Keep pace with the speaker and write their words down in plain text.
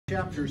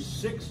Chapter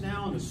 6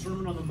 now in the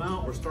Sermon on the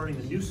Mount. We're starting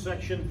a new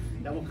section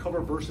that will cover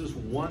verses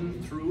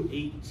 1 through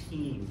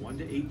 18. 1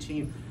 to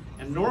 18.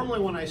 And normally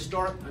when I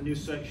start a new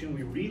section,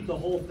 we read the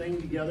whole thing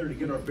together to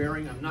get our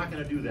bearing. I'm not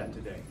going to do that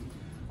today.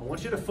 I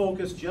want you to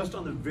focus just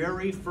on the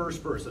very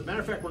first verse. As a matter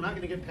of fact, we're not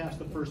going to get past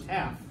the first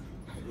half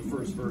of the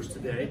first verse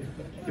today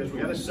because we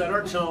got to set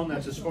our tone.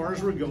 That's as far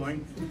as we're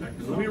going.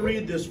 Let me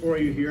read this for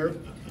you here.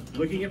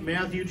 Looking at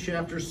Matthew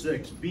chapter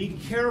 6. Be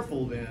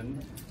careful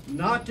then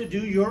not to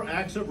do your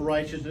acts of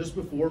righteousness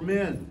before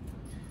men,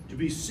 to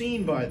be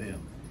seen by them.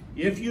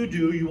 If you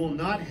do, you will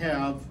not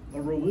have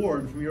a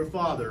reward from your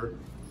Father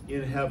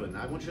in heaven.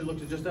 I want you to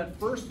look at just that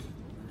first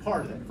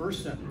part of that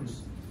first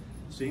sentence.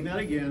 Seeing that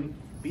again.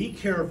 Be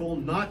careful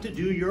not to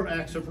do your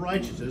acts of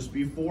righteousness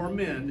before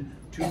men,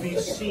 to be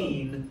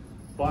seen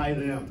by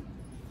them.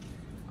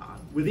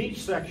 With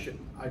each section,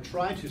 I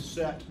try to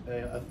set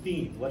a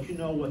theme, let you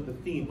know what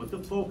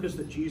the focus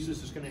that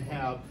Jesus is going to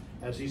have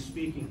as he's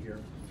speaking here.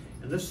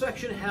 And this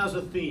section has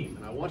a theme,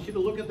 and I want you to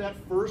look at that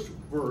first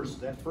verse,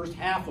 that first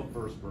half of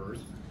first verse,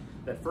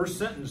 that first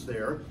sentence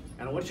there,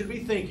 and I want you to be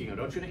thinking. I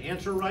don't want you to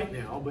answer right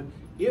now, but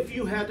if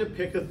you had to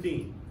pick a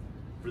theme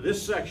for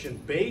this section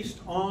based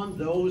on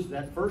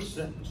that first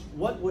sentence,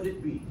 what would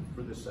it be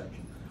for this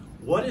section?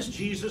 What is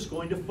Jesus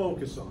going to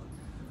focus on?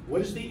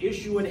 What is the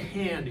issue at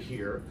hand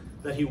here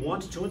that he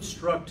wants to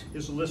instruct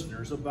his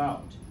listeners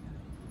about?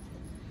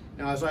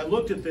 Now, as I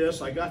looked at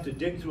this, I got to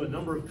dig through a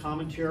number of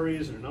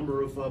commentaries and a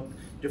number of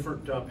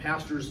different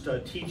pastors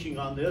teaching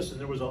on this, and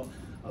there was a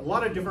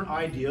lot of different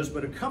ideas,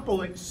 but a couple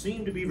that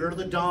seemed to be very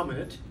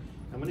dominant.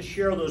 I'm going to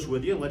share those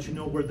with you and let you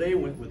know where they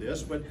went with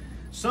this, but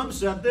some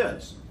said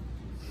this.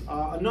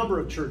 A number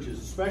of churches,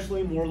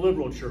 especially more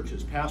liberal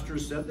churches,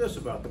 pastors said this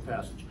about the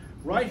passage.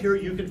 Right here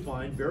you can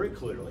find very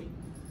clearly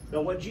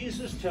that what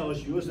Jesus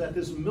tells you is that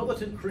this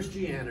militant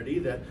Christianity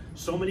that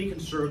so many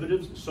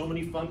conservatives, so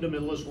many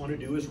fundamentalists want to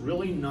do is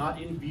really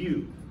not in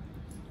view.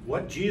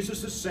 What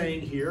Jesus is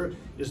saying here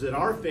is that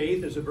our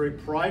faith is a very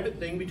private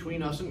thing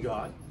between us and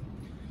God.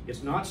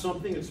 It's not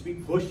something that's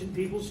being pushed in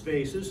people's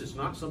faces. It's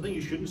not something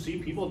you shouldn't see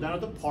people down at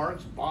the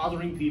parks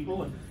bothering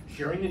people and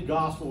sharing the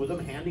gospel with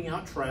them, handing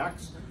out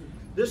tracts.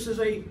 This is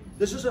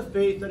a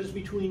faith that is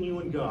between you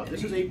and God.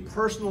 This is a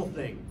personal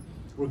thing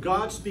where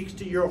God speaks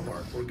to your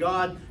heart, where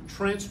God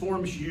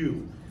transforms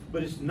you.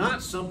 But it's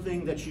not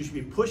something that you should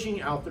be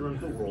pushing out there into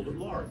the world at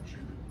large.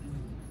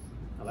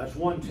 Now that's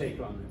one take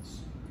on this.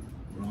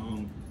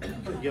 Wrong.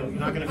 You're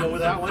not going to go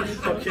with that one?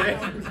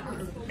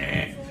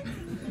 Okay.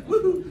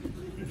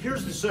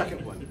 Here's the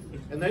second one.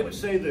 And they would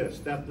say this,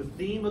 that the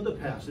theme of the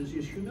passage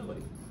is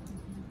humility.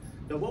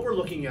 Now what we're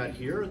looking at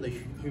here, the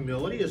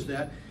humility, is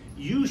that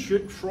you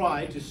should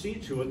try to see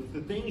to it that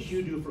the things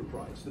you do for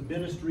Christ, the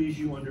ministries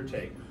you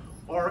undertake,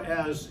 are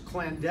as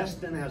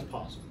clandestine as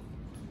possible.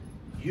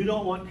 You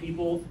don't want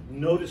people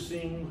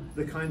noticing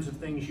the kinds of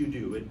things you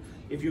do.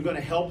 If you're going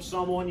to help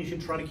someone, you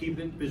should try to keep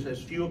it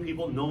as few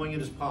people knowing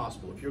it as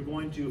possible. If you're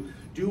going to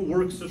do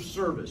works of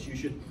service, you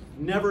should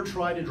never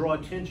try to draw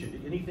attention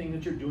to anything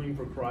that you're doing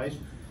for Christ,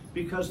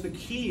 because the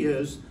key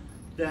is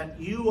that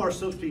you are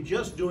supposed to be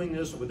just doing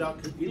this without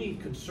any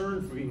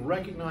concern for being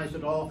recognized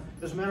at all.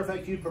 As a matter of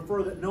fact, you'd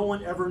prefer that no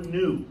one ever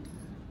knew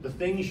the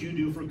things you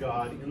do for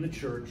God in the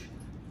church,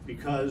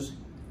 because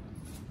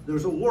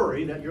there's a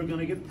worry that you're going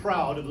to get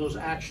proud of those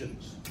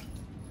actions.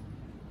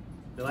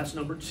 Now that's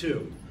number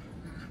two.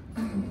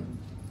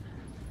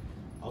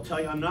 I'll tell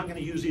you, I'm not going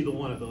to use either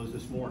one of those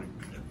this morning.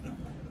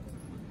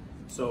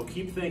 So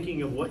keep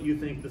thinking of what you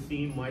think the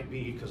theme might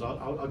be, because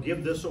I'll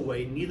give this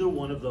away. Neither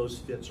one of those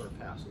fits our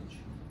passage.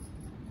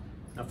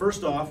 Now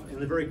first off, in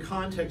the very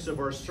context of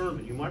our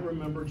sermon, you might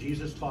remember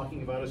Jesus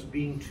talking about us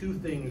being two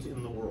things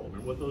in the world.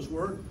 Remember what those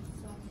were?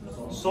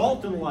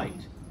 Salt and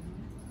light.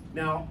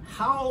 Now,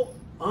 how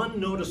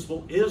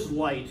unnoticeable is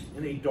light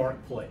in a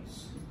dark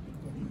place?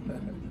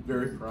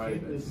 Very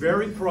private.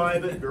 Very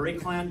private, very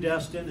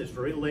clandestine, it's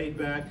very laid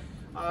back.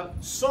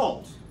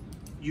 Salt,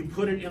 you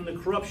put it in the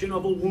corruption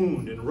of a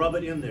wound and rub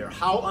it in there.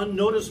 How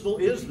unnoticeable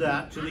is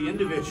that to the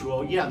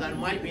individual? Yeah, that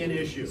might be an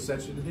issue.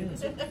 Such it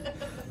is.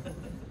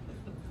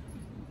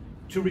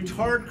 To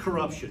retard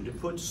corruption, to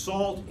put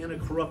salt in a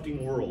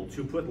corrupting world,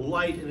 to put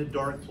light in a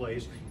dark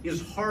place,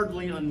 is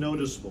hardly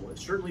unnoticeable. It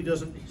certainly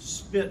doesn't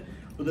fit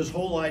with this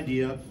whole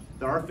idea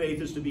that our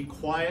faith is to be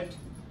quiet,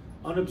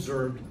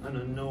 unobserved, and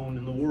unknown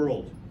in the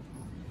world.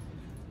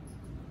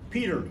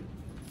 Peter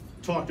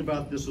talked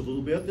about this a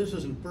little bit. This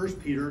is in 1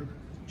 Peter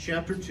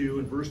chapter 2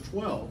 and verse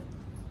 12.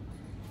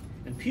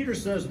 And Peter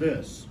says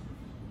this,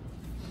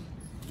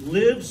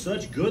 live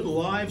such good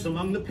lives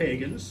among the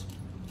pagans.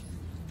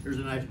 Here's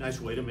a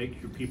nice way to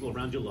make your people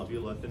around you love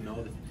you. Let them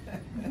know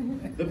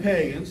that the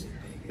pagans,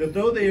 that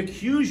though they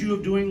accuse you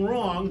of doing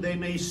wrong, they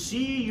may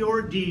see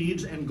your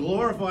deeds and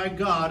glorify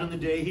God on the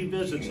day he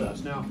visits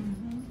us. Now,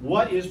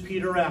 what is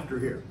Peter after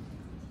here?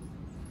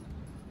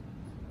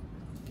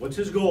 What's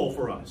his goal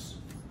for us?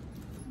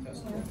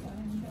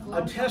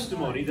 A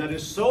testimony that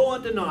is so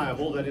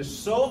undeniable, that is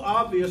so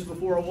obvious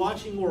before a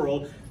watching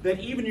world, that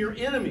even your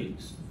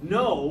enemies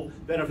know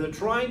that if they're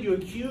trying to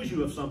accuse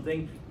you of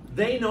something,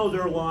 They know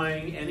they're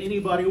lying, and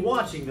anybody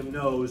watching them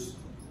knows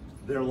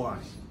they're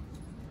lying.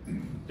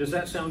 Does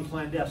that sound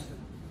clandestine?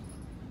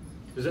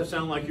 Does that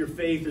sound like your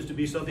faith is to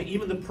be something,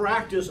 even the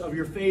practice of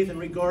your faith in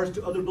regards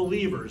to other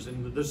believers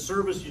and the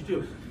service you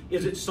do,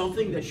 is it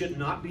something that should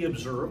not be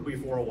observed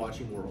before a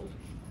watching world?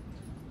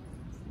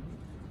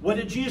 What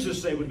did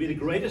Jesus say would be the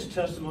greatest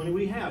testimony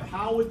we have?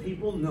 How would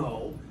people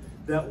know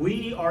that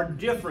we are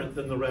different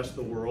than the rest of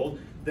the world,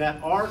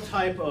 that our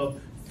type of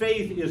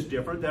faith is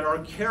different, that our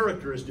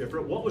character is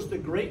different? What was the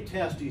great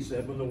test, he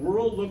said, when the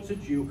world looks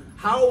at you,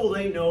 how will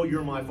they know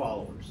you're my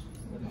followers?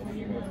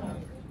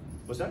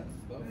 What's that?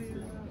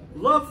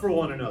 Love for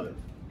one another.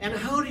 And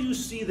how do you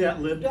see that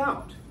lived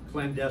out?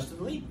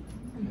 Clandestinely?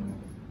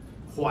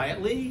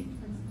 Quietly?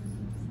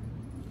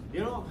 You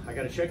know, I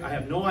got to check. I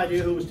have no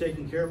idea who was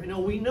taking care of me. No,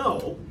 we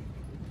know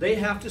they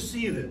have to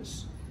see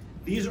this.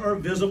 These are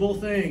visible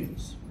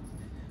things.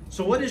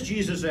 So what is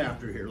Jesus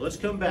after here? Let's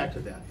come back to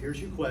that. Here's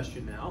your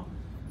question now.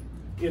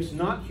 It's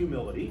not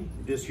humility.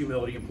 Is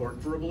humility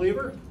important for a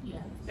believer?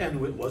 Yes.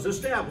 And it was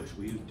established.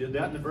 We did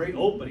that in the very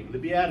opening, the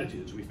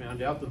Beatitudes. We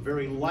found out the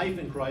very life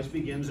in Christ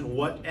begins in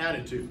what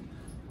attitude?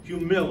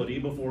 Humility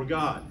before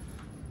God.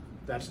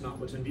 That's not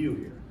what's in view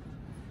here.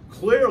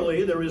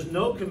 Clearly, there is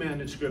no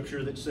command in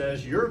Scripture that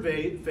says your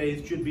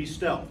faith should be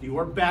stealth. You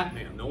are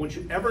Batman. No one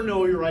should ever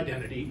know your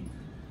identity.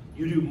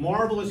 You do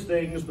marvelous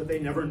things, but they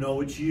never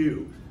know it's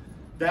you.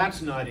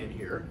 That's not in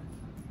here.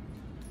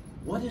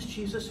 What is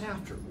Jesus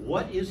after?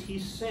 What is he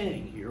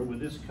saying here with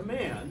this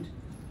command?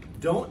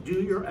 Don't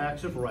do your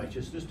acts of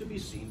righteousness to be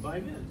seen by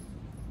men.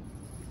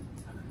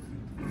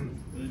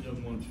 They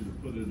don't want you to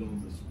put it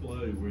on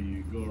display where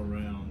you go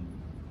around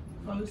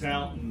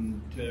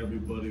touting to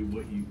everybody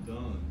what you've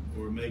done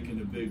or making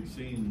a big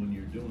scene when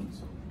you're doing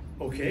something.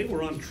 Okay,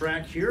 we're on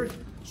track here.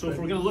 So if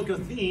we're going to look at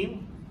a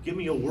theme, give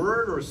me a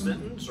word or a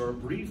sentence or a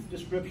brief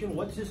description.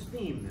 What's his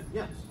theme then?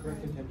 Yes?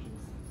 Correct intentions.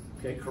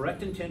 Okay,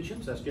 correct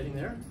intentions. That's getting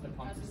there.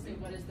 I was to say,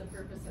 what is the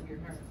purpose of your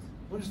heart?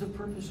 What is the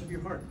purpose of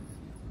your heart?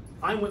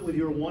 I went with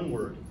your one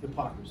word,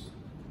 hypocrisy.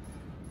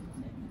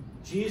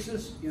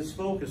 Jesus is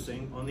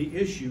focusing on the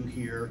issue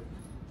here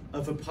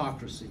of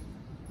hypocrisy.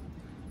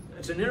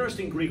 It's an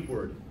interesting Greek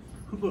word,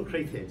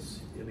 hypokrites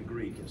in the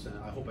Greek.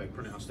 I hope I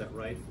pronounced that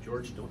right.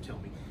 George, don't tell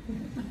me.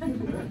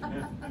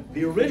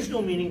 The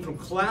original meaning from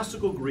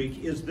classical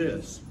Greek is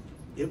this.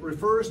 It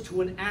refers to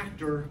an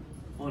actor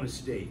on a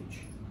stage.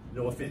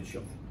 No offense,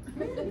 y'all.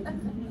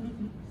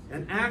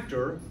 An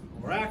actor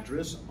or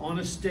actress on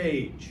a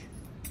stage.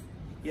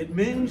 It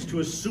means to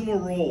assume a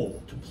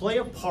role, to play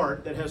a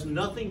part that has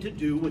nothing to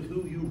do with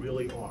who you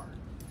really are.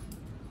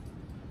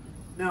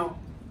 Now,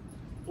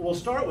 we'll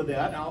start with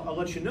that. I'll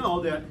let you know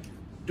that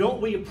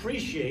don't we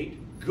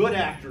appreciate good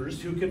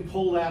actors who can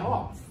pull that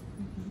off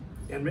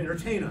and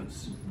entertain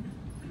us?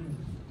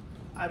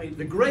 I mean,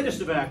 the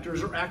greatest of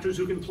actors are actors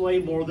who can play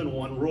more than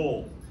one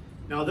role.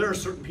 Now, there are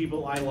certain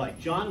people I like.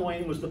 John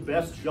Wayne was the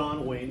best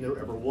John Wayne there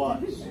ever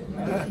was.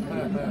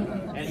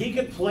 And he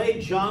could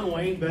play John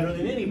Wayne better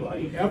than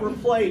anybody ever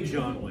played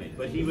John Wayne.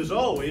 But he was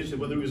always,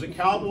 whether he was a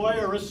cowboy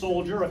or a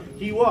soldier,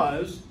 he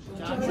was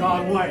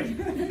John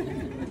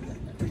Wayne.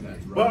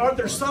 But aren't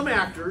there some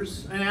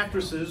actors and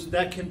actresses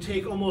that can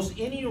take almost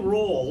any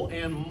role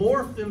and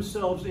morph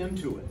themselves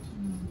into it?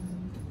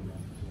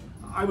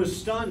 I was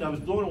stunned. I was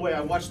blown away.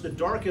 I watched The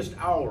Darkest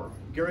Hour,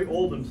 Gary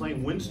Oldman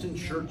playing Winston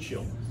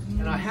Churchill.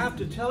 And I have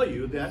to tell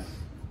you that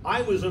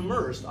I was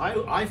immersed.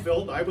 I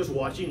felt I was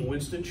watching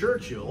Winston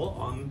Churchill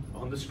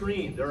on the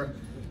screen. There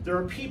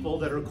are people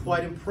that are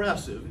quite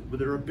impressive with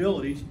their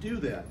ability to do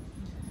that.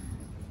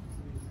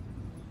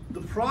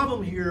 The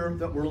problem here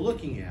that we're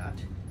looking at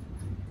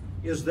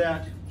is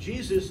that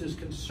Jesus is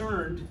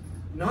concerned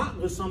not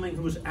with someone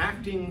who is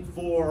acting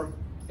for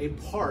a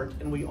part,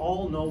 and we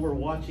all know we're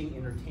watching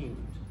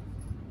entertainment.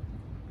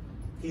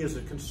 He is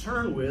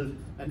concerned with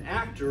an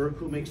actor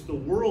who makes the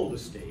world a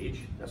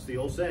stage. That's the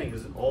old saying,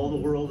 is that all the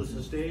world is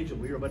a stage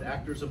and we are but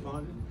actors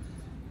upon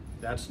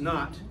it? That's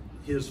not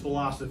his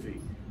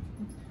philosophy.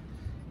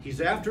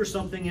 He's after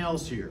something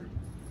else here.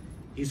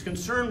 He's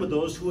concerned with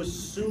those who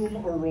assume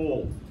a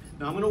role.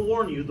 Now I'm going to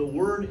warn you, the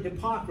word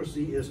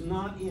hypocrisy is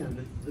not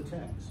in the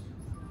text.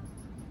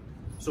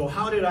 So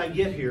how did I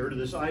get here to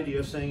this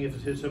idea of saying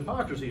if it's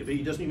hypocrisy? If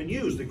he doesn't even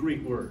use the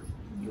Greek word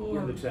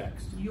in the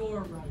text.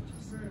 Your righteousness.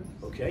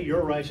 Okay,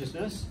 your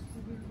righteousness.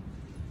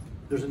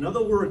 There's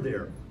another word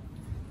there.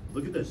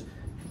 Look at this.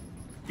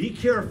 Be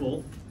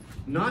careful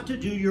not to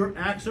do your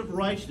acts of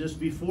righteousness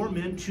before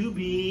men to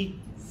be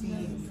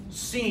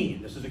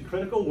seen. This is a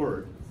critical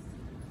word.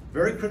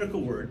 Very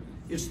critical word.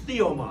 It's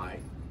theomai.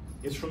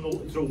 It's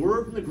a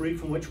word from the Greek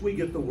from which we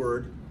get the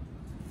word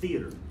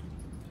theater.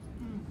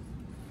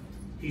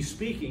 He's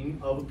speaking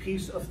of a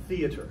piece of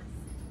theater.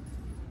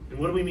 And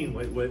what do we mean?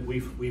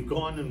 We've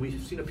gone and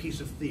we've seen a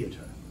piece of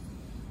theater.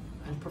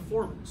 And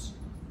performance.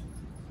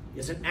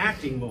 It's an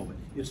acting moment.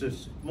 It's a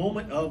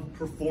moment of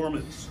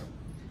performance.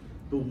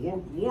 The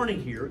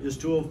warning here is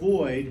to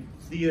avoid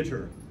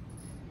theater.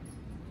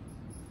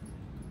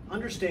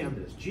 understand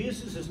this.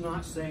 Jesus is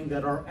not saying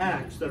that our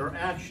acts, that our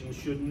actions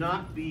should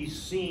not be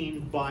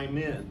seen by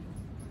men.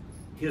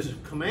 His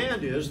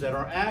command is that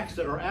our acts,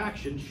 that our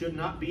actions should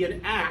not be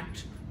an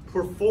act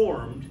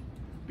performed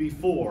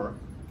before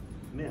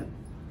men.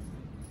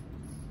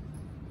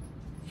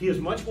 He is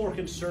much more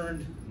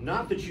concerned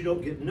not that you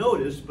don't get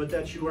noticed, but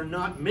that you are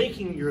not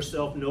making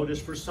yourself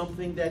noticed for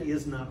something that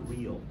is not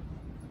real,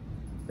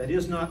 that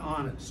is not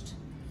honest.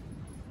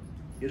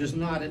 It is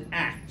not an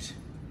act.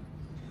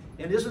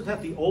 And isn't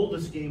that the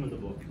oldest game in the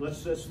book?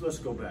 Let's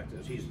go back to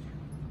this. He's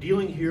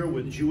dealing here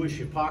with Jewish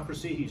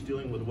hypocrisy. He's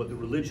dealing with the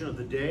religion of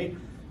the day.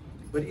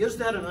 But is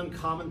that an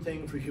uncommon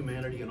thing for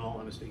humanity in all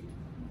honesty?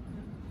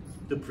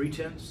 The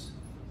pretense?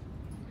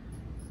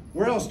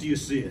 Where else do you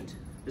see it?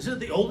 Isn't it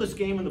the oldest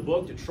game in the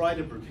book to try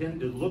to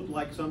pretend to look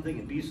like something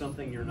and be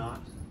something you're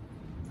not?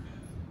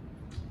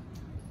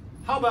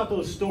 How about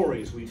those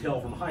stories we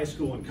tell from high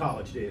school and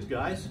college days,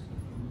 guys?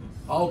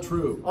 All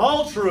true.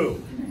 All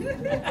true.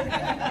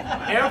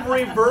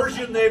 Every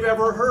version they've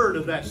ever heard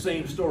of that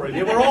same story.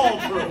 They were all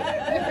true.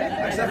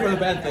 Except for the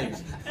bad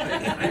things.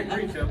 I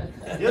agree, Tim.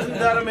 Isn't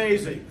that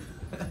amazing?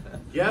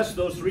 Yes,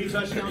 those 3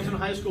 touchdowns in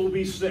high school will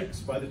be 6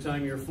 by the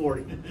time you're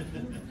 40.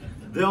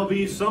 There'll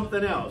be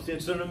something else.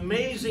 It's an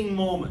amazing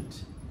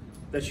moment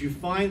that you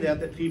find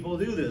that people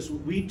do this.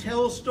 We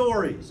tell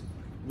stories.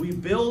 We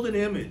build an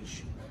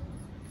image.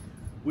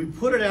 We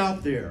put it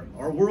out there.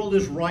 Our world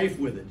is rife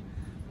with it.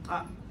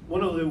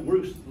 One of the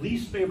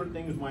least favorite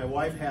things my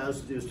wife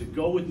has is to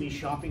go with me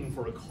shopping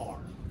for a car.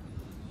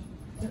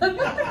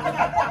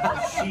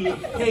 She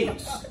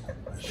hates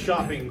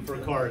shopping for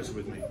cars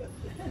with me.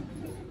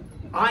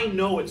 I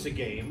know it's a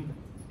game,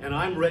 and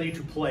I'm ready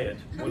to play it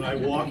when I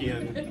walk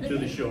in to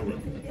the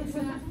showroom. It's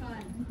not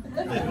fun.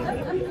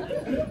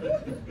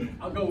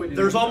 I'll go with you.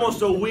 There's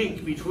almost a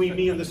week between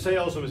me and the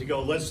salesman to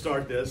go, let's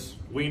start this.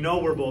 We know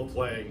we're both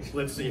playing.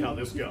 Let's see how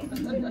this goes.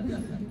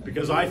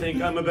 Because I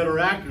think I'm a better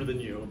actor than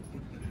you,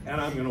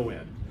 and I'm going to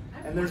win.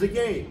 And there's a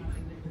game.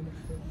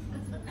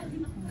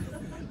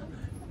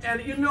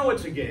 And you know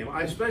it's a game.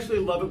 I especially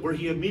love it where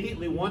he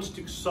immediately wants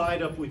to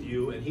side up with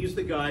you, and he's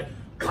the guy,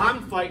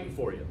 I'm fighting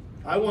for you.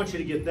 I want you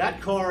to get that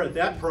car at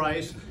that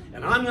price,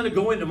 and I'm going to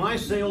go into my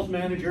sales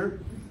manager,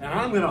 and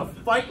I'm going to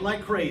fight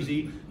like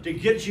crazy to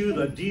get you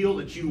the deal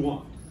that you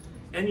want.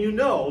 And you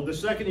know, the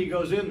second he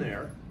goes in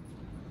there,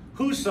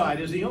 whose side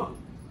is he on?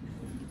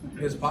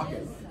 His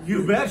pocket.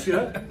 You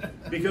betcha,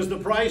 because the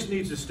price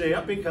needs to stay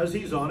up because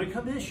he's on a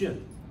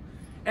commission.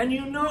 And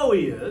you know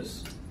he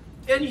is,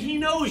 and he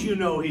knows you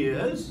know he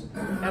is.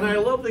 And I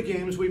love the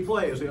games we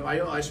play.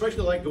 I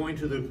especially like going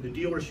to the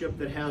dealership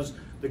that has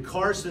the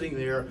car sitting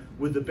there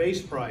with the base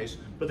price,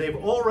 but they've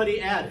already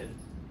added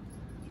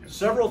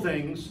several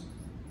things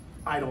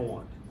I don't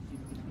want.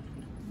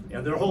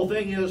 And their whole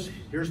thing is,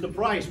 here's the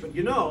price, but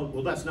you know,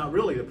 well, that's not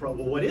really the price.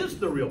 Well, what is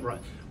the real price?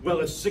 Well,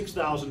 it's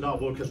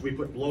 $6,000 because we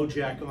put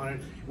blowjack on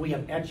it. We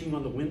have etching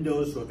on the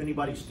windows, so if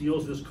anybody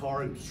steals this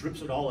car and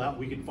strips it all out,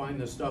 we can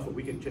find this stuff, and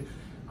we can.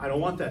 I don't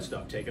want that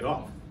stuff. Take it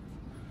off.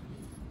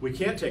 We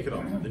can't take it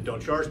off. Then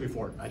don't charge me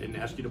for it. I didn't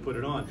ask you to put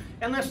it on.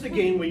 And that's the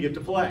game we get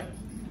to play.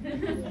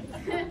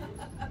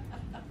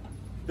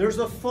 There's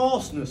a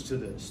falseness to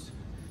this.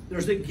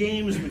 There's a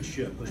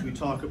gamesmanship as we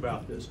talk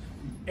about this.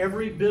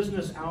 Every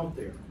business out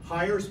there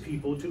hires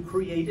people to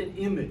create an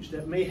image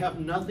that may have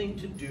nothing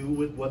to do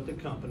with what the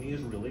company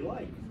is really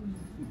like.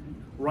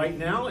 Right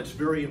now, it's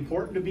very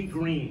important to be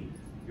green.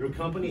 Your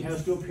company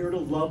has to appear to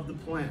love the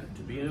planet,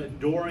 to be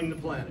adoring the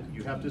planet.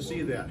 You have to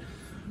see that.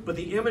 But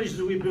the images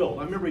that we build,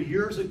 I remember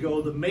years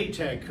ago, the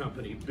Maytag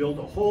company built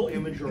a whole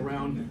image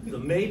around the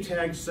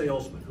Maytag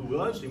salesman. Who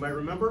was? You might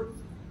remember?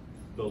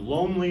 The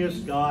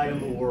loneliest guy in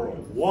the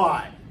world.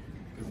 Why?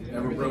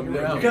 Never broke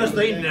down. Because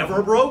they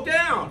never broke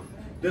down.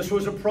 This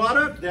was a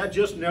product that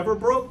just never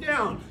broke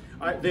down.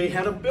 They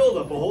had to build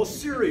up a whole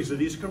series of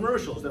these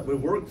commercials that we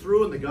worked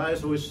through, and the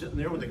guy's always sitting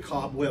there with a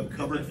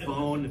cobweb-covered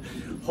phone,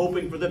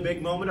 hoping for the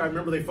big moment. I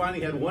remember they finally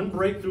had one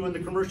breakthrough in the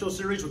commercial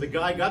series where the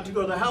guy got to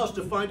go to the house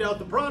to find out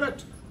the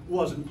product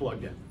wasn't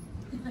plugged in.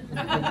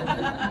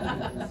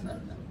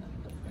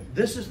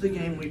 This is the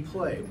game we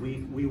play.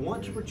 We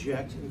want to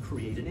project and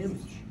create an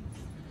image.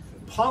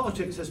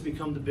 Politics has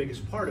become the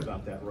biggest part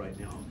about that right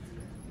now.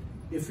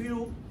 If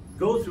you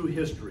go through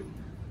history,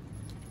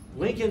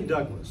 Lincoln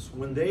Douglas,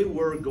 when they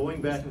were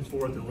going back and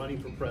forth and running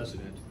for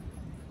president,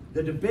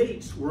 the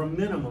debates were a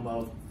minimum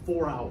of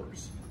 4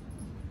 hours.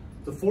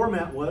 The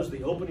format was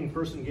the opening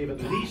person gave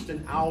at least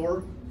an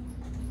hour.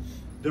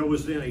 There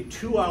was then a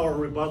 2-hour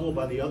rebuttal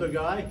by the other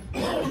guy,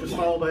 which was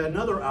followed by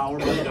another hour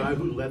by the guy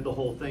who led the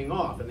whole thing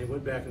off. And they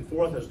went back and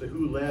forth as to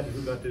who led and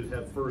who got to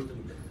have first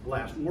and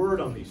last word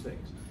on these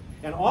things.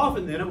 And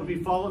often then it would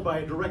be followed by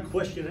a direct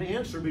question and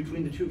answer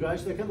between the two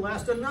guys that could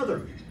last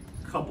another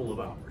couple of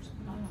hours.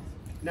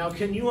 Now,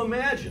 can you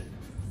imagine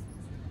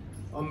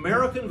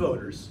American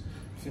voters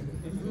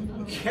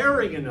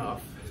caring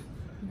enough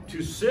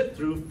to sit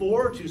through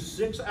 4 to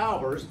 6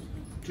 hours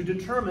to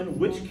determine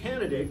which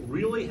candidate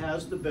really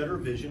has the better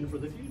vision for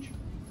the future?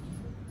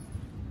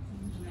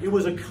 It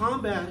was a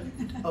combat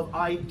of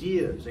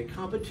ideas, a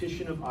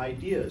competition of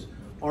ideas.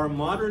 Our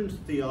modern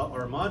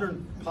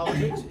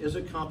politics is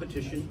a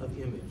competition of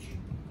image.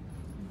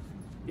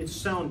 It's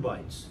sound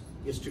bites.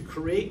 It's to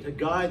create a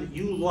guy that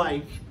you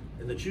like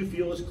and that you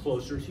feel is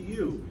closer to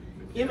you.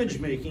 Image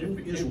making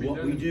is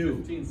what we do.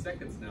 15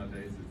 seconds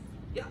nowadays.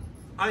 Yeah,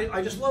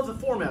 I just love the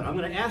format. I'm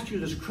going to ask you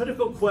this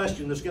critical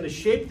question that's going to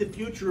shape the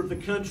future of the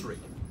country.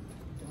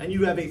 And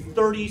you have a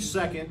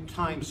 30-second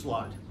time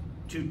slot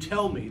to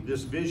tell me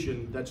this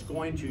vision that's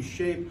going to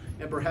shape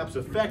and perhaps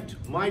affect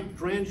my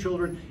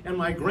grandchildren and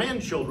my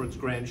grandchildren's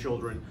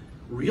grandchildren.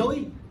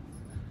 Really?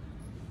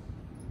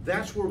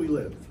 That's where we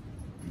live.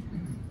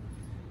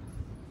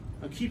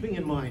 Now, keeping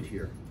in mind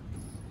here,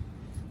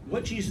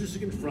 what Jesus is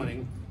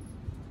confronting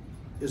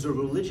is a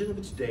religion of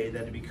its day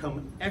that had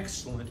become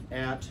excellent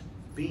at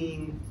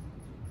being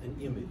an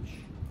image,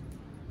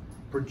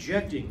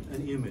 projecting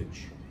an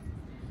image.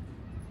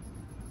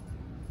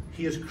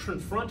 He is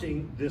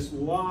confronting this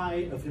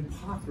lie of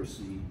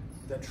hypocrisy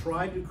that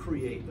tried to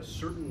create a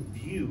certain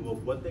view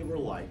of what they were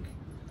like.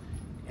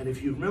 And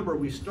if you remember,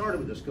 we started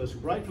with this, because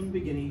right from the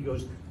beginning, he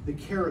goes, the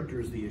character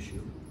is the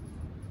issue.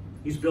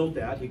 He's built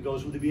that. He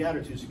goes with the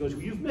Beatitudes. He goes,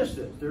 well, you've missed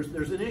it.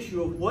 There's an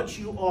issue of what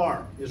you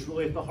are is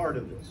really at the heart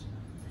of this.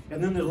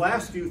 And then the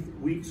last few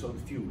weeks,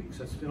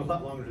 that's been a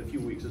lot longer than a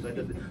few weeks, as I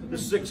did the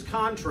 6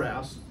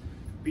 contrasts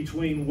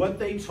between what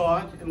they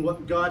taught and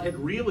what God had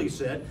really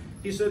said.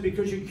 He said,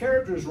 because your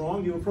character is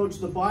wrong, you approach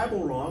the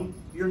Bible wrong,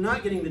 you're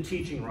not getting the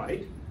teaching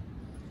right.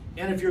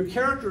 And if your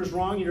character is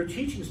wrong and your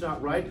teaching's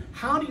not right,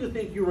 how do you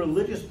think your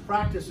religious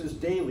practices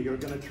daily are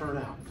going to turn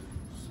out?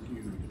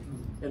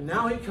 And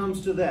now he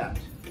comes to that.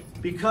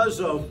 Because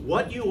of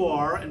what you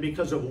are and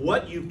because of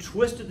what you've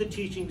twisted the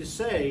teaching to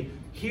say,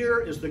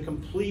 here is the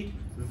complete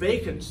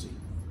vacancy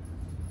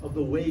of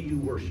the way you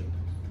worship.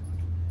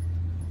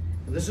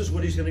 And this is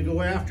what he's going to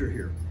go after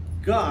here.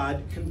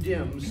 God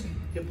condemns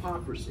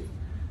hypocrisy.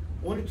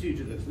 I wanted to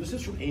do this. This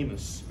is from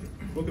Amos,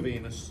 book of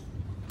Amos.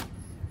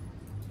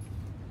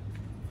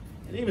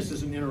 And Amos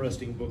is an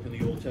interesting book in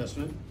the Old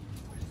Testament.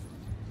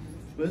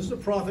 But this is the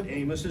prophet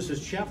Amos. This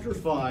is chapter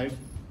 5.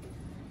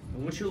 I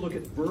want you to look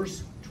at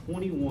verse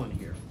 21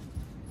 here.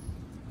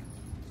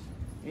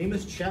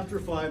 Amos chapter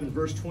 5 and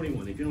verse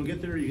 21. If you don't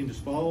get there, you can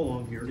just follow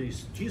along here.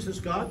 Jesus,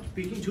 God,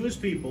 speaking to his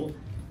people,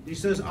 he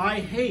says,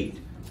 I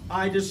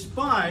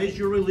despise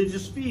your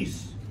religious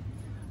feasts.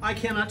 I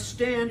cannot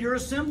stand your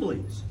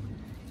assemblies.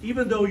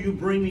 Even though you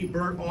bring me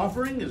burnt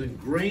offerings and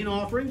grain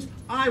offerings,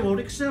 I won't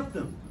accept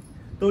them.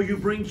 Though you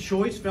bring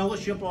choice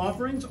fellowship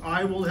offerings,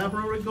 I will have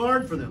no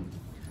regard for them.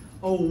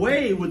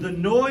 Away with the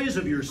noise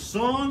of your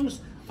songs.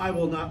 I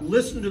will not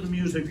listen to the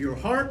music of your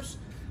harps.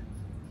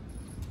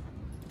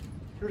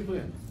 Here's what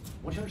I want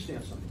you to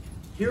understand something.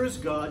 Here is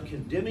God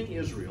condemning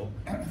Israel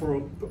for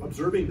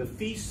observing the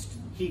feast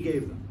he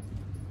gave them.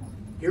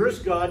 Here is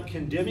God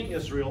condemning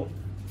Israel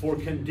for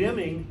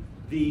condemning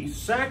the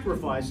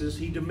sacrifices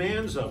he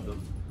demands of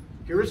them.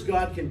 Here is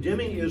God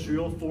condemning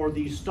Israel for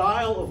the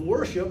style of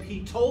worship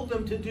he told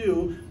them to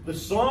do, the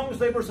songs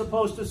they were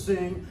supposed to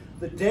sing,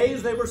 the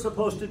days they were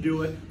supposed to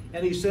do it,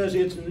 and he says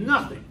it's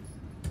nothing.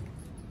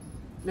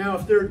 Now,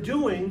 if they're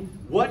doing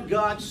what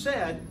God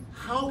said,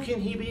 how can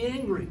he be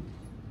angry?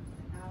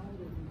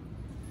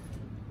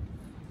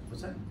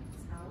 What's that?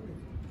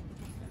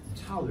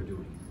 It's how they're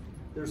doing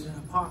it. There's a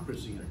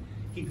hypocrisy in it.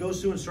 He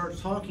goes through and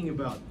starts talking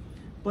about,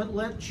 but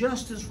let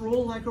justice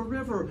roll like a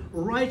river,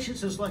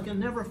 righteousness like a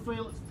never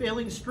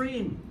failing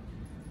stream.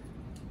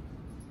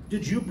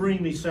 Did you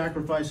bring me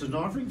sacrifices and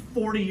offering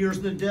 40 years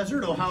in the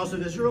desert, O house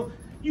of Israel?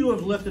 You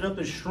have lifted up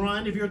the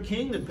shrine of your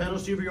king, the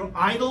pedestal of your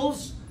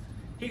idols.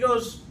 He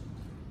goes,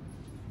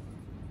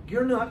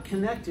 you're not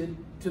connected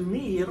to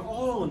me at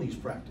all in these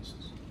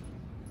practices.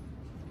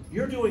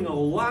 You're doing a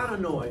lot of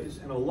noise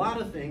and a lot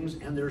of things,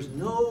 and there's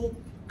no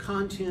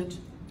content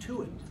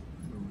to it.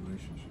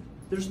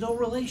 There's no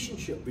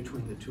relationship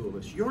between the two of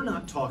us. You're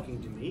not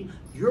talking to me.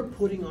 You're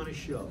putting on a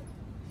show.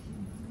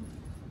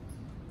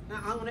 Now,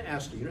 I'm going to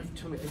ask you, you don't have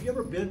to tell me, have you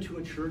ever been to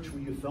a church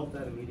where you felt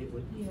that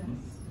immediately? Yes.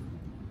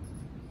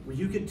 Where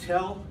you could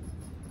tell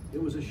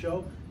it was a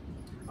show?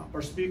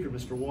 Our speaker,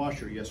 Mr.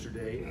 Washer,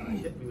 yesterday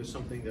hit me with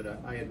something that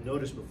I had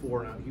noticed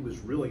before, and he was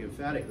really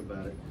emphatic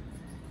about it.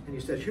 And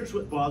he said, here's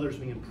what bothers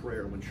me in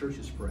prayer when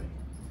churches pray.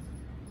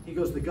 He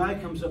goes, the guy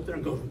comes up there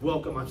and goes,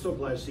 welcome, I'm so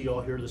glad to see you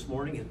all here this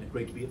morning, and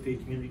great to be at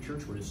Faith Community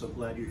Church. We're just so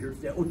glad you're here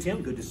today. Oh,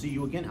 Tim, good to see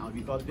you again. How have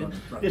you thought it's been?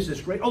 Right. This is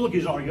great. Oh, look,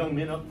 here's our young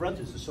men up front.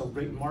 This is so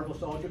great and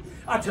marvelous, all of you.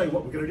 I'll tell you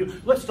what we're going to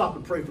do. Let's stop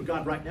and pray for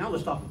God right now.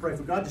 Let's stop and pray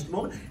for God just a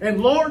moment.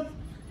 And Lord,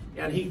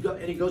 and he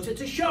goes,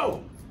 it's a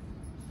show.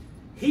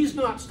 He's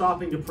not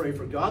stopping to pray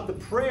for God. The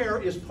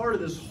prayer is part of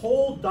this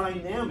whole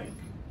dynamic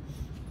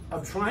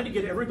of trying to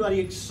get everybody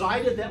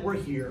excited that we're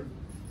here,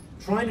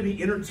 trying to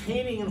be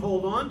entertaining and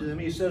hold on to them.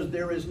 He says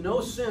there is no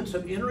sense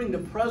of entering the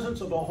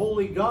presence of a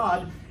holy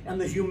God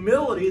and the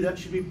humility that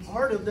should be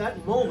part of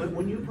that moment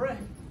when you pray.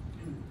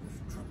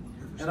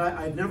 And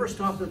I've never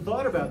stopped and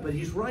thought about it, but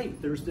he's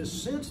right. There's this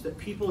sense that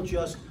people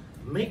just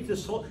make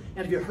this whole,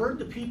 and have you heard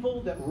the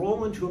people that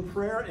roll into a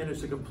prayer and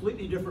it's a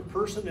completely different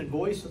person in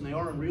voice than they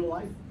are in real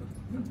life?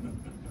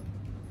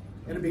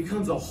 And it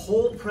becomes a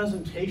whole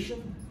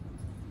presentation.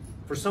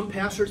 For some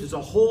pastors, it's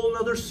a whole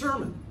other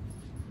sermon.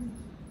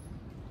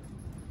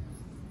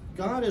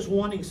 God is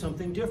wanting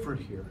something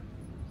different here.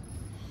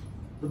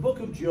 The book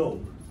of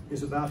Job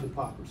is about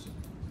hypocrisy.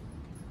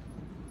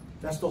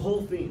 That's the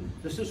whole theme.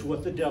 This is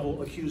what the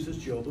devil accuses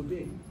Job of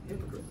being,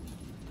 hypocrite.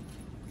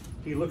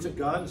 He looks at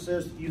God and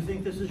says, you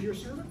think this is your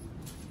sermon?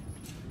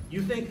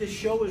 You think this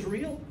show is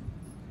real?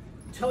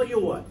 Tell you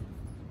what,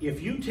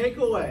 if you take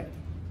away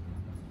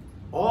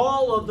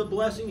all of the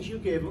blessings you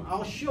gave him,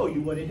 I'll show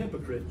you what a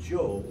hypocrite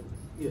Job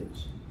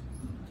is.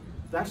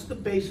 That's the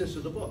basis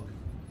of the book.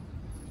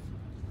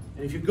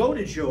 And if you go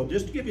to Job,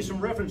 just to give you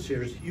some reference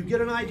here, you get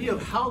an idea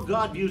of how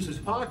God views his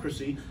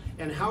hypocrisy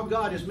and how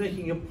God is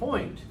making a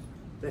point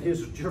that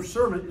his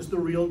sermon is the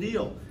real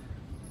deal.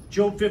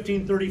 Job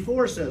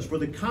 15:34 says, for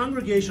the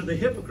congregation of the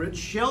hypocrites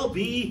shall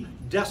be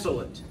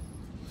desolate.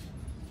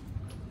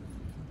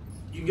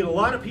 You can get a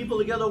lot of people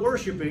together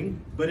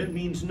worshiping, but it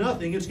means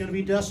nothing. It's going to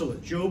be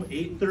desolate. Job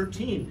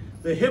 8:13,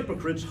 the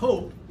hypocrite's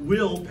hope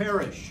will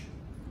perish.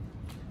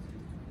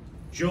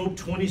 Job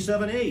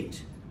 27:8,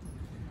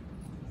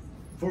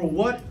 for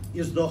what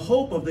is the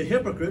hope of the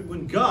hypocrite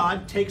when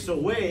God takes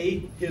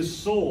away his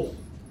soul?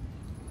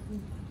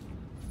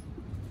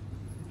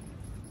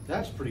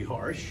 That's pretty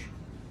harsh.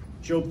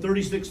 Job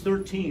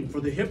 36:13,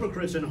 for the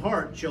hypocrites in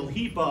heart shall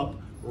heap up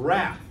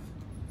wrath.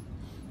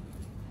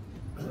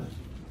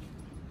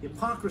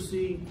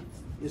 Hypocrisy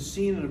is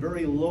seen in a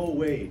very low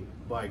way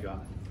by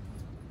God.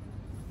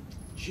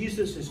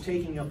 Jesus is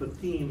taking up a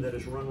theme that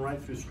is run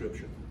right through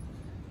Scripture.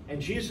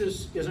 And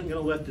Jesus isn't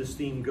going to let this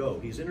theme go.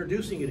 He's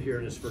introducing it here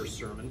in his first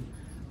sermon.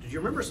 Did you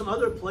remember some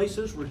other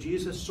places where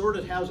Jesus sort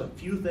of has a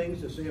few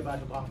things to say about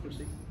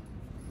hypocrisy?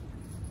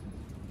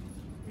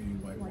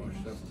 Whitewashed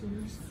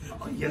sepulchres.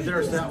 Oh, yeah,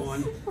 there's that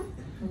one.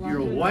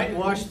 Your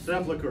whitewashed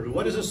sepulcher.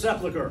 What is a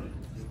sepulcher?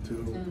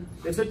 Tomb.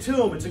 It's a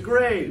tomb. It's a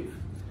grave.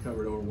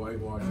 Covered over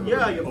whitewash.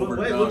 Yeah, it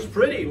looks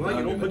pretty. Well, you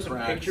dug don't in put the some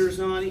cracks. pictures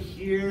on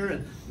here.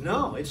 And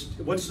no, it's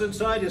what's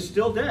inside is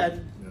still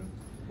dead. Yeah.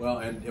 Well,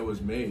 and it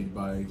was made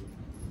by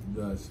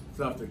the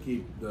stuff to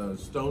keep the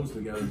stones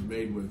together is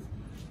made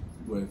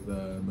with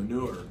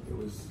manure. It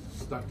was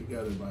stuck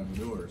together by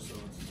manure, so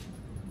it's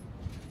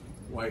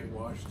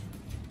whitewashed.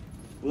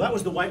 Well, that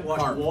was the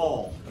whitewashed Carved.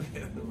 wall.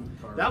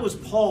 Carved. That was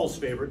Paul's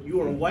favorite. You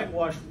were a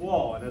whitewashed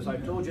wall. And as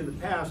I've told you in the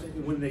past,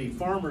 when the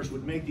farmers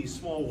would make these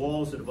small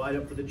walls to divide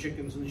up for the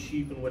chickens and the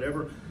sheep and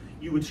whatever,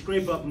 you would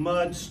scrape up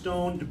mud,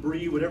 stone,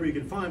 debris, whatever you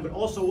could find. But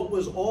also what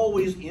was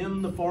always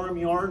in the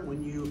farmyard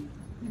when you...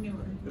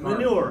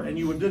 Manure. And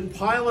you would then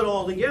pile it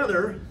all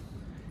together.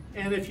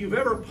 And if you've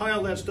ever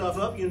piled that stuff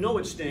up, you know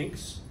it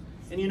stinks.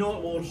 And you know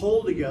it won't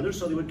hold together,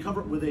 so they would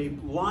cover it with a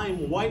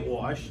lime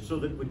whitewash so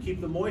that it would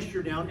keep the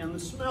moisture down and the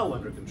smell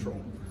under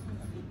control.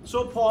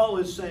 So Paul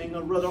is saying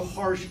a rather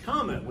harsh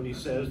comment when he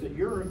says that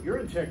your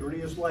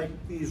integrity is like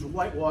these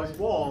whitewashed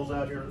walls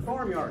out here in the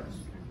farmyards.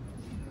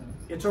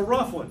 It's a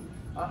rough one.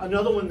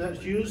 Another one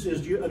that's used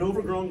is an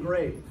overgrown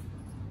grave.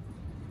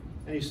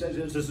 And he says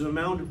this is a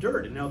mound of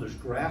dirt, and now there's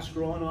grass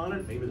growing on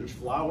it, maybe there's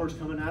flowers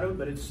coming out of it,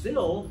 but it's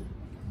still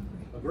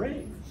a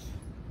grave.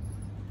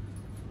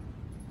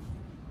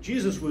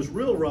 Jesus was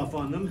real rough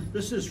on them.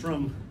 This is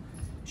from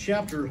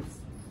chapter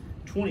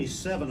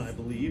 27, I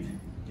believe,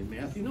 in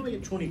Matthew. No, we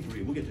get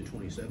 23. We'll get to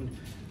 27.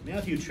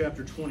 Matthew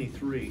chapter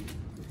 23.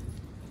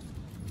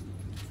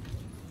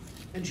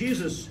 And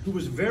Jesus, who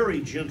was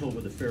very gentle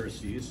with the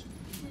Pharisees,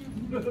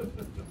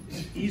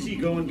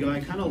 easygoing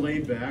guy, kind of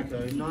laid back,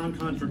 a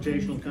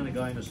non-confrontational kind of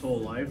guy in his whole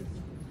life.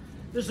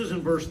 This is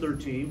in verse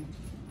 13.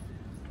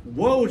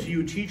 Woe to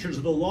you, teachers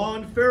of the law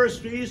and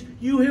Pharisees,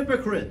 you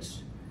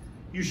hypocrites!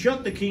 You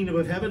shut the kingdom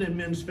of heaven in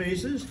men's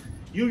faces.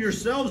 You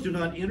yourselves do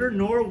not enter,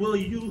 nor will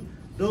you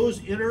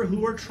those enter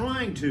who are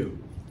trying to.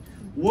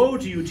 Woe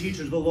to you,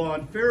 teachers of the law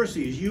and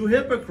Pharisees, you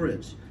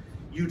hypocrites!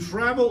 You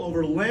travel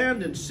over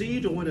land and sea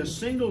to win a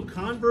single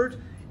convert,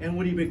 and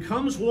when he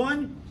becomes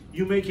one,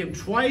 you make him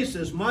twice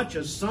as much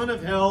a son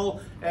of hell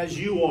as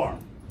you are.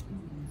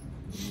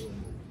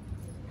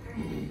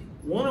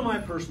 One of my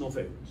personal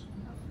favorites.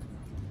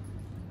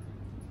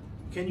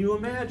 Can you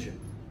imagine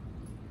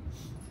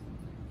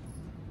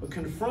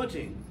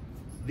confronting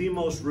the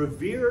most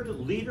revered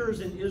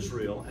leaders in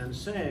Israel and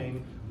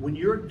saying, when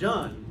you're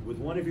done with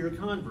one of your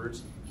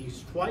converts,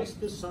 he's twice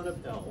the son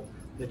of hell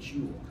that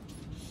you are?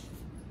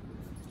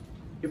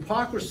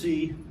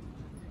 Hypocrisy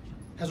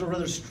has a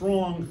rather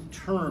strong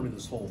term in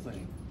this whole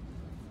thing.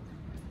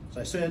 As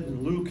I said,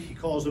 in Luke, he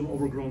calls them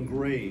overgrown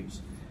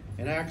graves.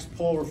 In Acts,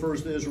 Paul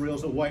refers to Israel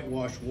as a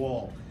whitewashed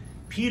wall.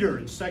 Peter,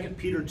 in 2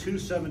 Peter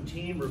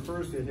 2:17,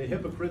 refers to the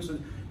hypocrites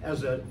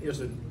as a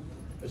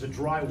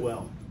dry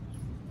well.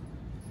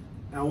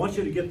 Now, I want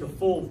you to get the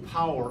full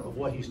power of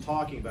what he's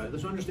talking about.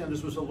 Let's understand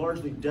this was a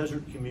largely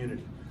desert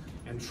community.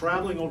 And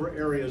traveling over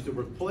areas, there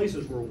were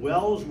places where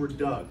wells were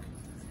dug.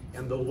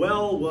 And the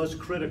well was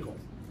critical.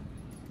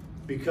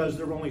 because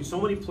there were only so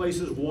many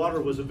places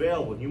water was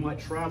available. And you might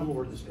travel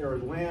over this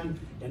arid land,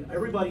 and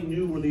everybody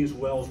knew where these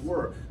wells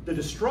were. The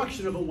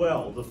destruction of a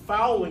well, the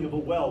fouling of a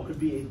well, could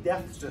be a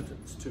death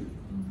sentence too,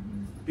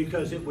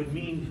 because it would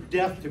mean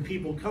death to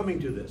people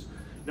coming to this.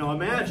 Now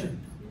imagine,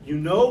 you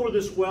know where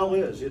this well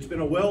is. It's been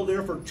a well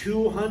there for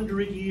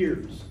 200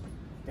 years.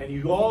 And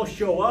you all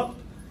show up,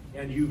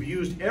 and you've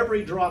used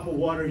every drop of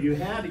water you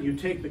had, and you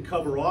take the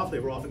cover off. They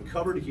were often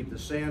covered to keep the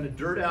sand and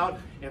dirt out,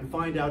 and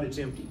find out it's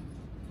empty.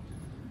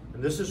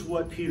 And this is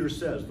what Peter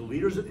says. The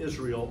leaders of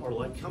Israel are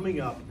like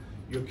coming up.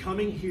 You're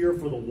coming here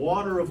for the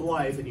water of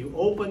life, and you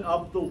open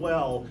up the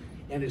well,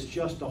 and it's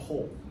just a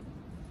hole.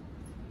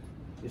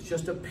 It's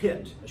just a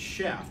pit, a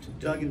shaft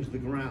dug into the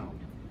ground.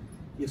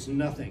 It's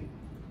nothing.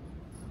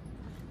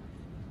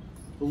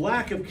 The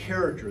lack of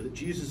character that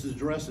Jesus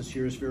addresses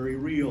here is very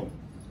real.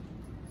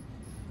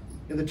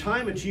 In the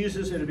time of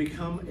Jesus, it had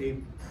become a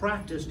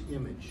practiced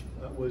image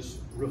that was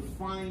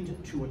refined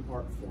to an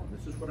art form.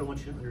 This is what I want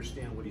you to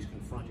understand what he's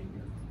confronting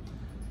here.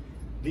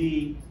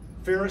 The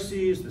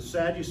Pharisees, the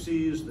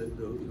Sadducees, the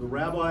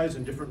rabbis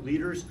and different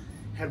leaders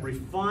had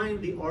refined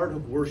the art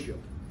of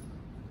worship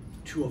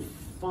to a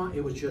fine,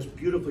 it was just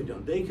beautifully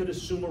done. They could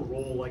assume a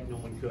role like no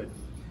one could.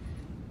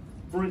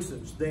 For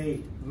instance,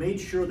 they made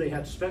sure they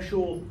had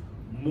special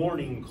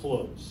mourning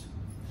clothes.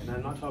 And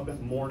I'm not talking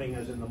about mourning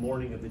as in the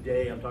morning of the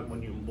day. I'm talking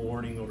when you're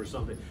mourning over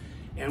something.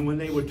 And when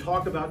they would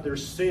talk about their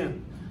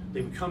sin,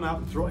 they would come out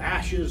and throw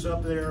ashes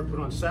up there, put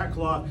on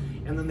sackcloth,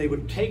 and then they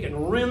would take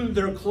and rend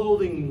their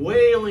clothing,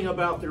 wailing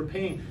about their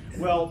pain.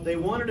 Well, they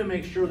wanted to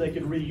make sure they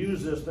could reuse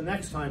this the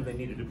next time they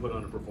needed to put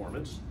on a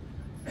performance.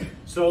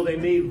 So they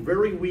made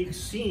very weak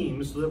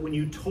seams so that when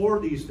you tore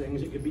these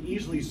things, it could be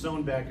easily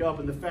sewn back up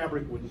and the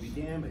fabric wouldn't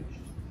be damaged.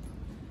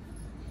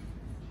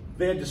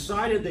 They had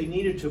decided they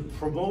needed to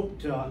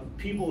promote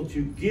people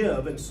to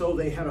give, and so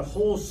they had a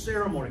whole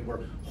ceremony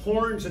where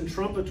horns and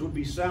trumpets would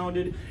be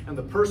sounded, and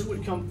the person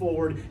would come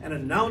forward and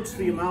announce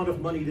the amount of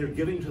money they're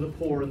giving to the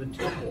poor in the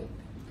temple.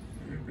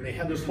 And they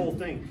had this whole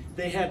thing.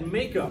 They had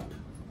makeup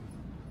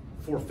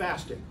for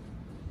fasting.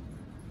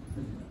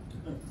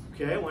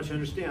 Okay, I want you to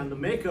understand, the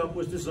makeup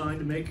was designed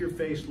to make your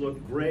face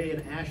look gray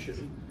and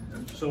ashen,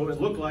 so it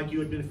looked like you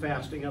had been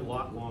fasting a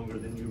lot longer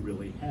than you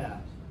really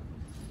had.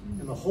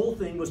 And the whole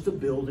thing was to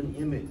build an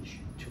image,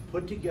 to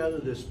put together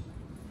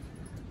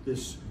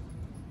this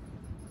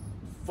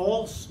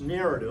false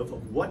narrative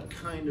of what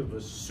kind of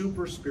a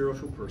super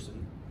spiritual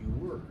person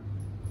you were.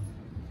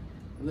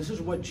 And this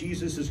is what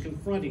Jesus is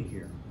confronting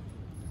here.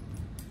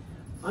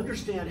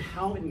 Understand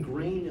how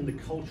ingrained in the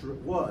culture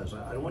it was.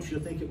 I don't want you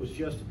to think it was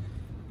just,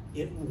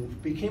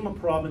 it became a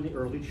problem in the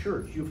early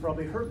church. You've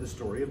probably heard the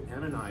story of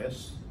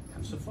Ananias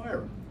and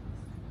Sapphira.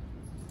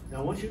 Now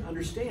I want you to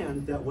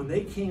understand that when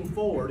they came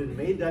forward and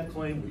made that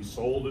claim, we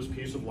sold this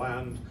piece of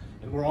land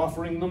and we're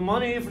offering the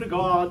money for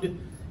God,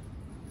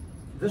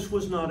 this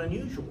was not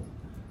unusual.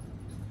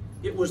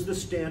 It was the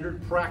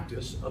standard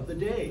practice of the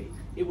day.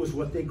 It was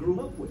what they grew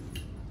up with.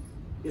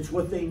 It's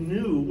what they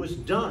knew was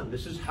done.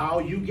 This is how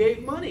you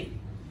gave money.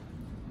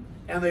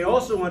 And they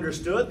also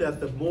understood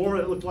that the more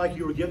it looked like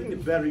you were giving, the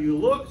better you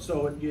looked,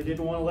 so you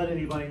didn't want to let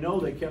anybody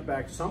know. They kept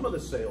back some of the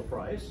sale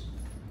price.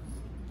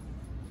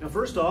 Now,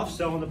 first off,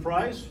 selling the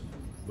price,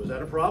 was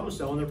that a problem?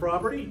 Selling their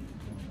property?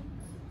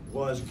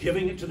 Was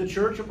giving it to the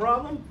church a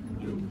problem?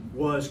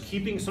 No. Was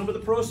keeping some of the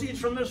proceeds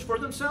from this for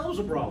themselves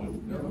a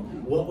problem? No.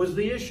 What was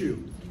the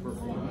issue?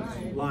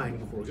 Lying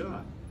before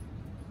God.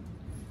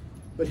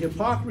 But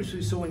hypocrisy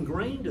was so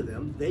ingrained to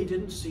them, they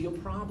didn't see a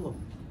problem.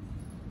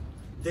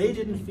 They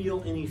didn't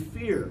feel any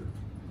fear.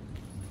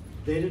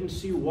 They didn't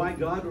see why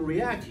God would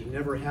react. He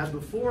never had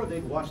before.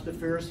 They'd watched the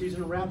Pharisees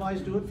and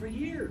rabbis do it for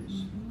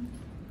years.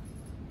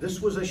 This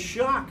was a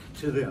shock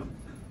to them.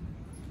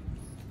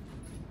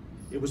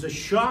 It was a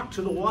shock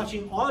to the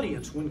watching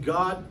audience when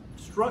God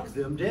struck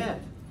them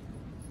dead.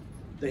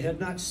 They had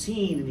not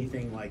seen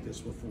anything like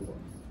this before.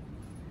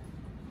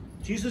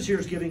 Jesus here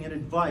is giving an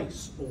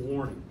advice, a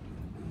warning,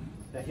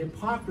 that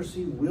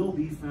hypocrisy will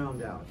be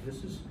found out.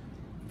 This is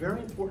very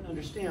important to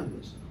understand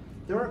this.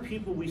 There are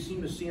people we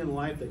seem to see in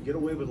life that get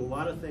away with a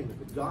lot of things,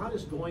 but God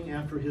is going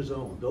after his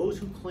own, those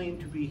who claim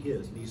to be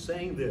his. And he's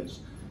saying this,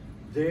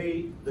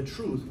 the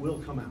truth will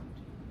come out.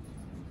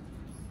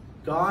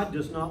 God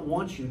does not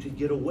want you to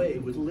get away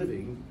with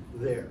living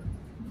there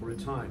for a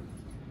time.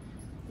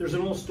 There's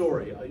an old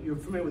story. You're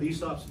familiar with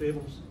Aesop's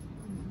fables?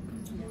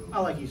 I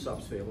like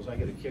Aesop's fables. I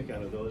get a kick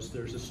out of those.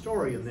 There's a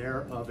story in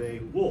there of a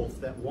wolf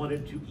that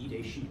wanted to eat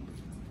a sheep.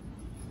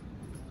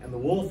 And the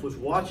wolf was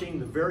watching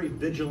the very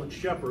vigilant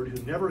shepherd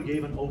who never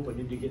gave an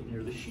opening to get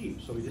near the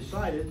sheep. So he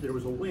decided there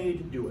was a way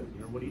to do it.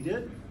 You know what he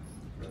did?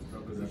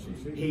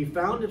 He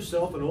found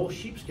himself an old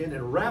sheepskin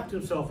and wrapped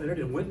himself in it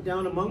and went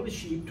down among the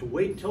sheep to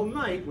wait till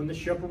night when the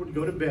shepherd would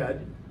go to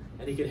bed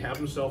and he could have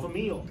himself a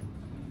meal.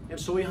 And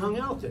so he hung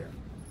out there.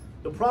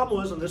 The problem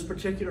was, on this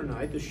particular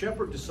night, the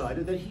shepherd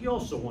decided that he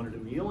also wanted a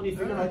meal, and he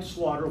figured I'd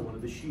slaughter one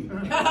of the sheep.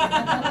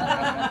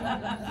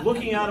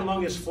 Looking out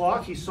among his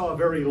flock, he saw a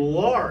very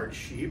large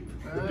sheep,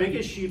 the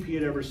biggest sheep he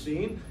had ever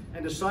seen,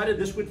 and decided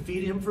this would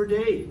feed him for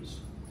days,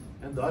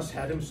 and thus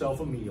had himself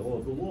a meal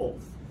of the wolf.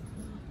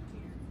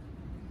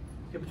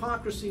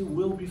 Hypocrisy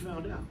will be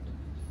found out.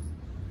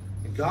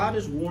 And God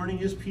is warning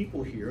his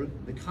people here.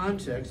 The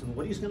context and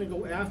what he's going to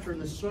go after in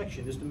this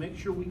section is to make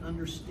sure we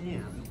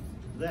understand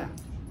that.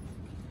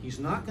 He's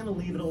not going to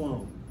leave it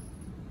alone.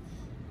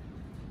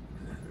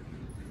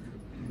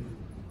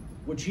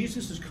 What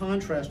Jesus is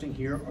contrasting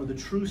here are the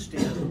true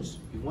standards.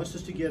 He wants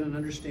us to get and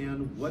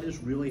understand what is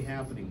really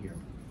happening here.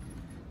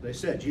 As I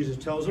said, Jesus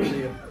tells them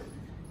they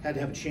had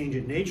to have a change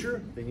in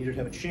nature, they needed to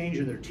have a change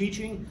in their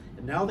teaching,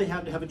 and now they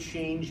had to have a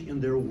change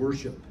in their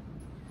worship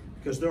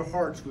because their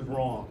hearts were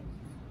wrong.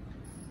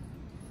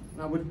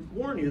 And I would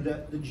warn you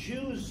that the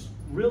Jews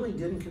really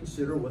didn't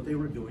consider what they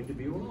were doing to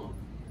be wrong.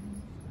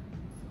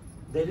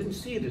 They didn't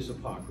see it as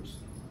hypocrisy.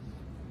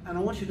 And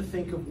I want you to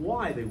think of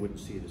why they wouldn't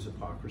see it as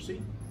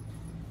hypocrisy.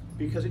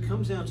 Because it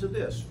comes down to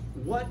this.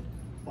 What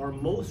are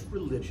most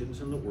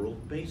religions in the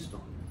world based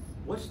on?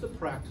 What's the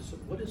practice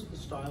of, what is the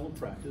style of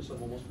practice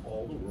of almost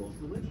all the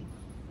world's religions?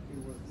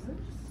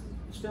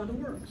 It's down to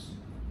works.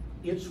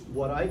 It's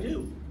what I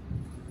do.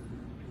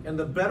 And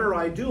the better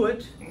I do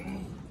it,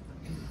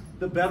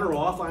 the better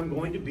off I'm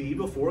going to be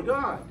before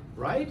God,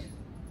 right?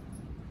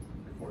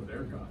 Before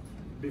their God.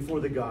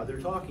 Before the God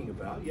they're talking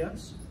about,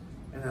 yes.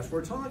 And that's what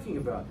we're talking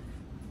about.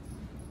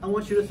 I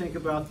want you to think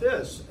about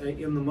this.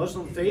 In the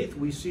Muslim faith,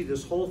 we see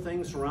this whole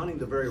thing surrounding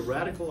the very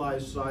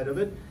radicalized side of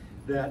it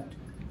that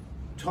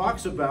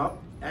talks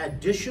about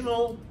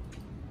additional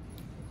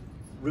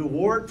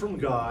reward from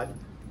God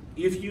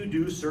if you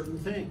do certain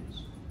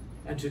things.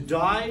 And to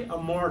die a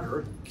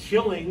martyr,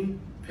 killing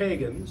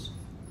pagans,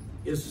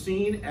 is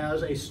seen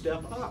as a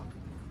step up.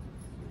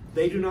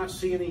 They do not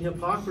see any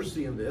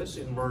hypocrisy in this,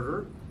 in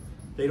murder.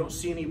 They don't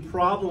see any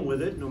problem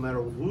with it, no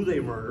matter who they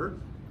murder,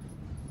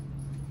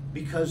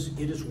 because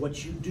it is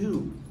what you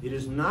do. It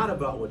is not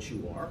about what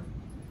you are.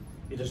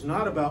 It is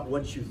not about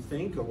what you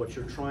think or what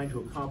you're trying to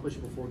accomplish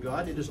before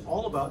God. It is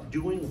all about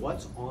doing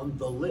what's on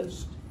the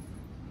list,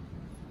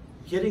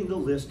 getting the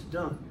list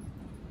done.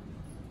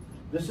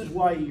 This is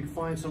why you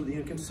find some of the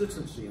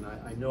inconsistency, and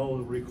I know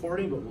the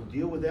recording, but we'll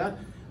deal with that.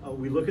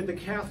 We look at the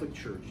Catholic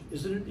Church.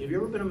 Have you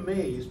ever been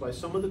amazed by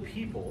some of the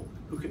people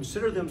who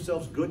consider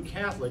themselves good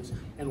Catholics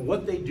and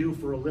what they do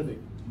for a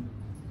living?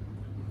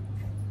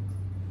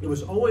 It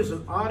was always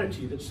an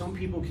oddity that some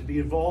people could be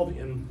involved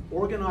in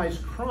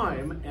organized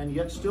crime and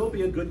yet still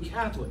be a good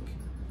Catholic.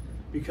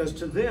 Because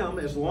to them,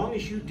 as long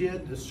as you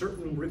did the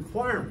certain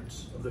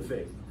requirements of the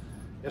faith,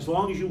 as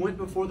long as you went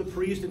before the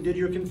priest and did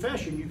your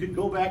confession, you could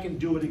go back and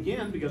do it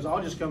again, because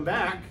I'll just come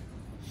back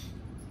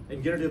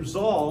and get it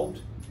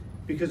absolved.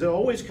 Because it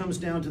always comes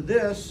down to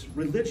this: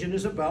 religion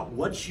is about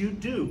what you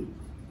do.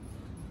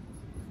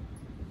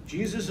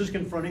 Jesus is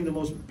confronting the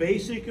most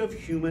basic of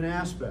human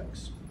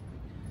aspects.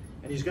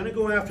 And he's going to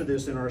go after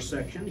this in our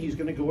section. He's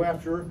going to go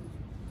after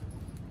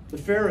the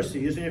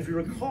Pharisees. And if you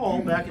recall,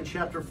 back in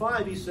chapter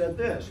 5, he said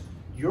this: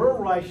 your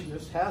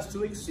righteousness has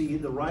to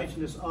exceed the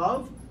righteousness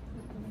of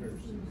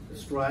the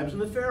scribes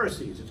and the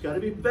Pharisees. It's got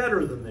to be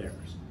better than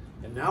theirs.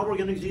 And now we're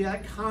going to see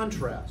that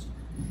contrast.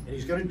 And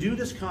he's going to do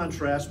this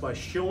contrast by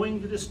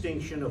showing the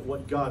distinction of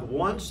what God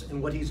wants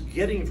and what he's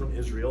getting from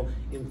Israel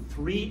in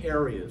 3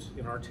 areas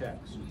in our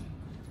text.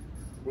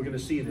 We're going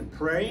to see it in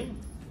praying,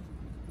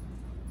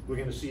 we're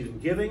going to see it in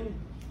giving,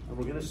 and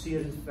we're going to see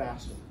it in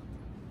fasting.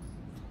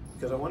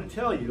 Because I want to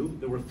tell you,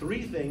 there were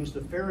 3 things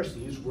the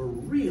Pharisees were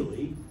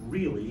really,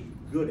 really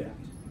good at.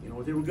 You know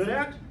what they were good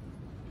at?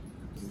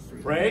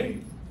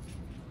 Praying,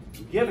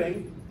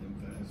 giving,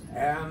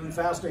 and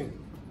fasting.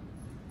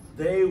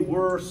 They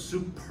were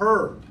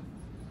superb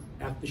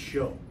at the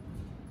show.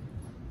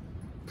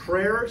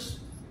 Prayers,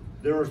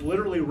 there are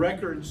literally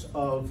records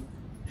of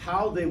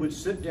how they would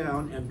sit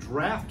down and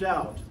draft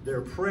out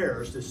their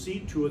prayers to see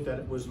to it that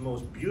it was the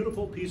most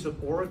beautiful piece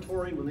of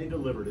oratory when they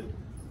delivered it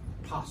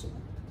possible.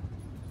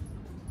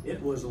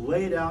 It was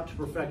laid out to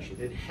perfection.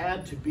 It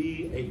had to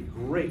be a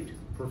great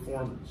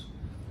performance.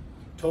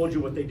 Told you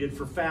what they did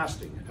for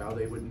fasting, how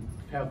they would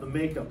have the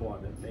makeup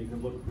on that made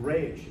them look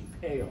grayish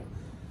and pale.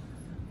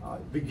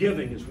 The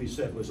giving, as we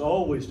said, was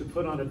always to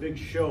put on a big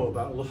show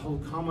about, look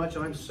how much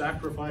I'm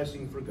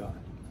sacrificing for God.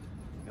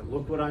 And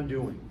look what I'm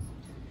doing.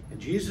 And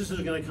Jesus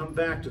is going to come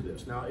back to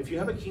this. Now, if you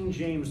have a King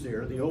James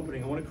there, the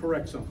opening, I want to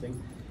correct something.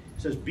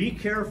 It says, be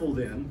careful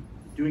then,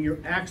 doing your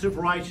acts of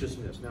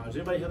righteousness. Now, does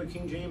anybody have a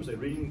King James? Are they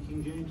reading the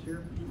King James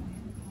here?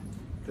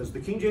 Because the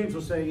King James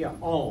will say, yeah,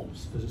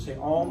 alms. Does it say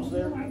alms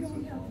there? I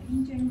don't have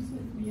King James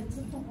with me. It's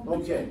a phone.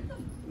 Okay.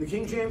 The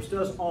King James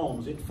does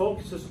alms. It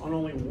focuses on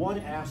only one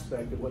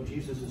aspect of what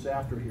Jesus is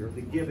after here,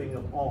 the giving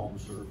of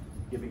alms, or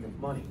giving of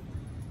money.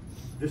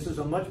 This is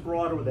a much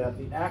broader with that.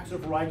 The acts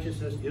of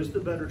righteousness is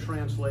the better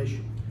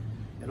translation.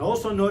 And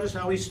also notice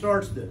how he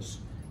starts this.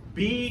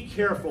 Be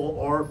careful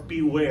or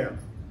beware.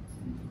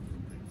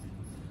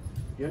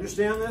 You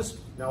understand this?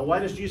 Now, why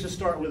does Jesus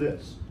start with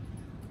this?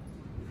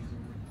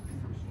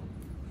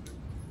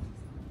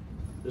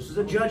 This is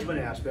a judgment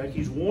aspect.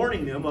 He's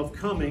warning them of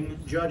coming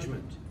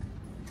judgment.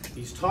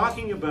 He's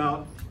talking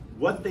about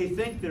what they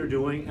think they're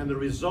doing and the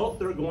result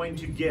they're going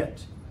to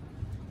get.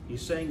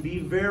 He's saying, be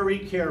very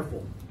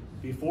careful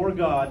before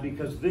God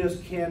because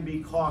this can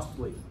be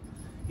costly.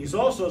 He's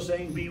also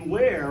saying,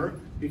 beware,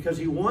 because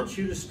he wants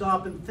you to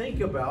stop and think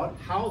about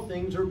how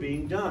things are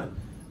being done.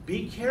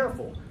 Be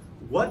careful.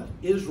 What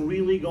is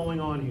really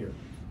going on here?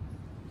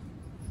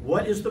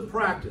 What is the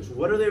practice?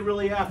 What are they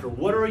really after?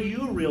 What are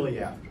you really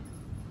after?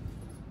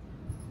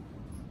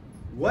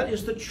 What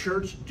is the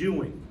church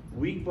doing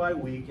week by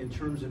week in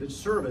terms of its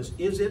service?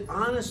 Is it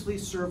honestly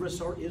service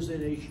or is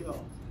it a show?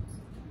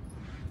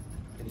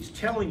 And he's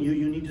telling you,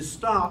 you need to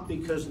stop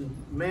because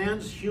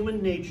man's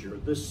human nature,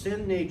 the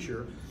sin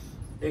nature,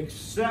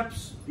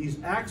 accepts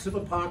these acts of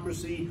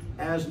hypocrisy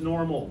as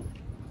normal.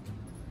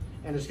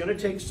 And it's going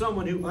to take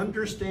someone who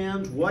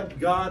understands what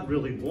God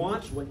really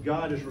wants, what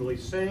God is really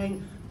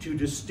saying, to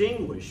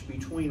distinguish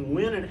between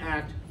when an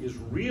act is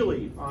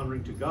really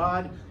honoring to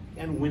God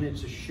and when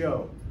it's a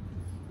show.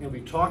 And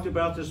we talked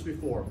about this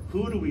before.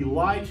 Who do we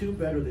lie to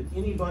better than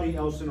anybody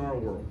else in our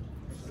world?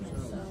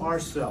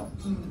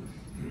 Ourselves.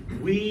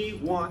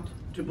 We want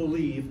to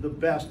believe the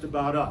best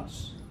about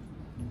us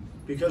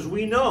because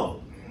we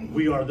know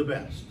we are the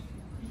best.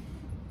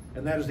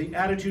 And that is the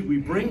attitude we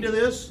bring to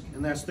this,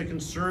 and that's the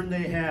concern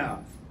they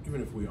have.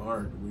 Even if we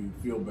aren't, we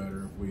feel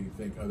better if we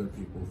think other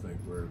people think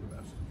we're the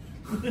best.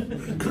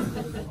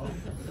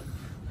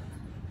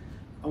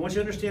 I want you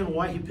to understand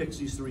why he picks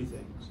these three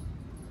things.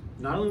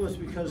 Not only was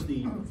it because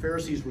the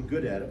Pharisees were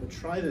good at it, but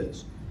try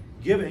this.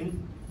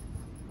 Giving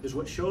is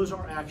what shows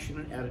our action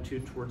and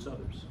attitude towards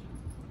others.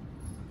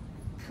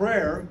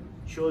 Prayer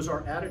shows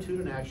our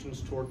attitude and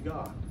actions toward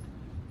God.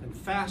 And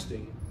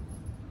fasting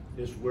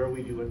is where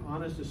we do an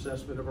honest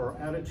assessment of our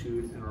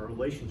attitude and our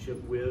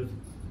relationship with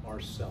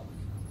ourselves.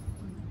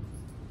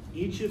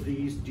 Each of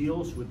these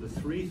deals with the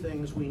three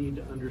things we need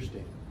to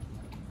understand.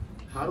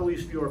 How do we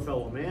view our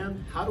fellow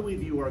man? How do we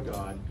view our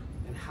God?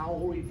 And how are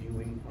we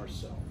viewing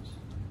ourselves?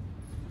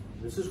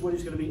 This is what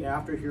he's going to be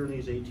after here in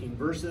these 18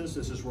 verses.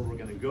 This is where we're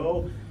going to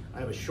go. I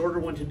have a shorter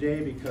one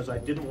today because I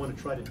didn't want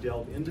to try to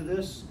delve into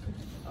this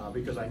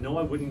because I know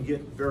I wouldn't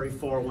get very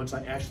far once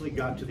I actually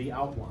got to the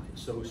outline.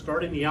 So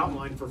starting the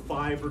outline for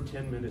 5 or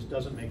 10 minutes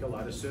doesn't make a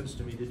lot of sense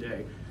to me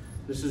today.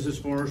 This is as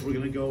far as we're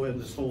going to go in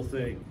this whole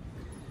thing.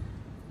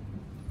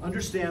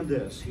 Understand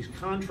this. He's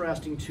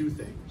contrasting two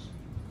things.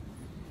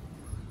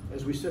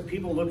 As we said,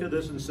 people look at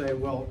this and say,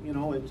 well, you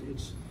know,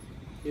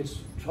 it's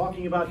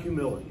talking about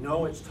humility.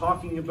 No, it's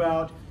talking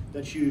about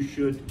that you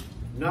should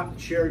not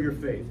share your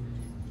faith.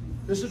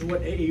 This is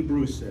what A.A.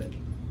 Bruce said.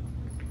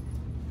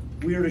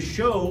 We are to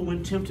show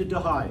when tempted to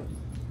hide.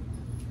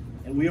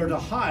 And we are to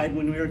hide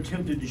when we are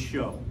tempted to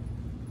show.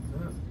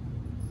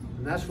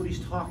 And that's what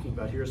he's talking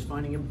about here, is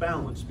finding a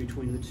balance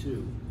between the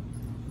two.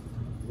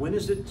 When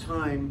is it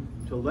time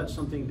to let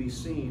something be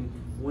seen?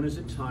 When is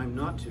it time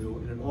not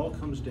to? And it all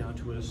comes down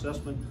to an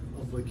assessment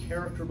of the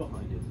character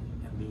behind it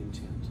and the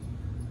intent.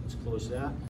 Let's close that.